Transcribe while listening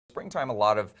Springtime, a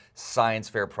lot of science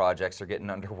fair projects are getting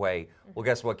underway. Well,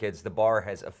 guess what, kids? The bar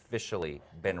has officially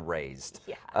been raised.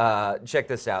 Yeah. Check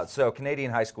this out. So,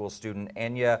 Canadian high school student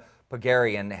Anya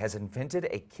Pagarian has invented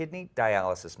a kidney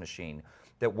dialysis machine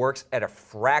that works at a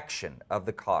fraction of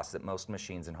the cost that most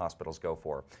machines in hospitals go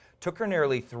for. Took her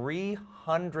nearly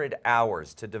 300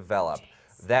 hours to develop.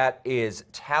 That is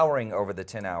towering over the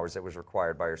 10 hours that was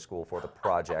required by her school for the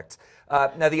project.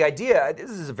 Now the idea,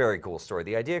 this is a very cool story.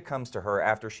 The idea comes to her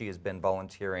after she has been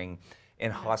volunteering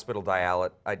in hospital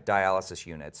dialysis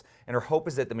units. And her hope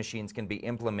is that the machines can be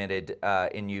implemented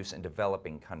in use in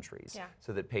developing countries,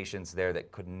 so that patients there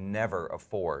that could never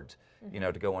afford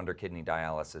to go under kidney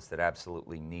dialysis, that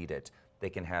absolutely need it, they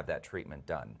can have that treatment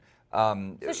done.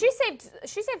 So she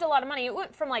saved a lot of money. It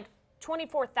went from like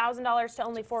 $24,000 to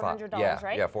only $400,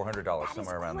 right? Yeah, $400,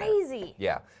 somewhere around there. Crazy.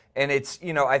 Yeah, and it's,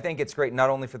 I think it's great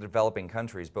not only for the developing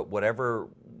countries, but whatever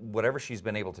she's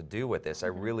been able to do with this, I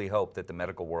really hope that the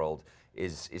medical world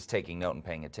is taking note and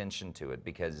paying attention to it,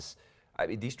 because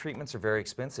these treatments are very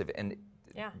expensive and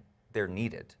they're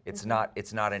needed. It's not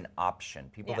an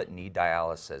option. People that need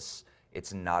dialysis,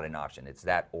 it's not an option. It's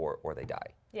that or they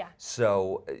die. Yeah.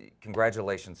 So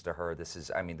congratulations to her. This is,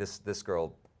 this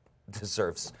girl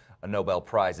deserves a Nobel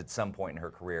Prize at some point in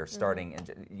her career, starting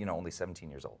in, only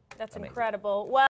 17 years old. That's amazing. Incredible. Well.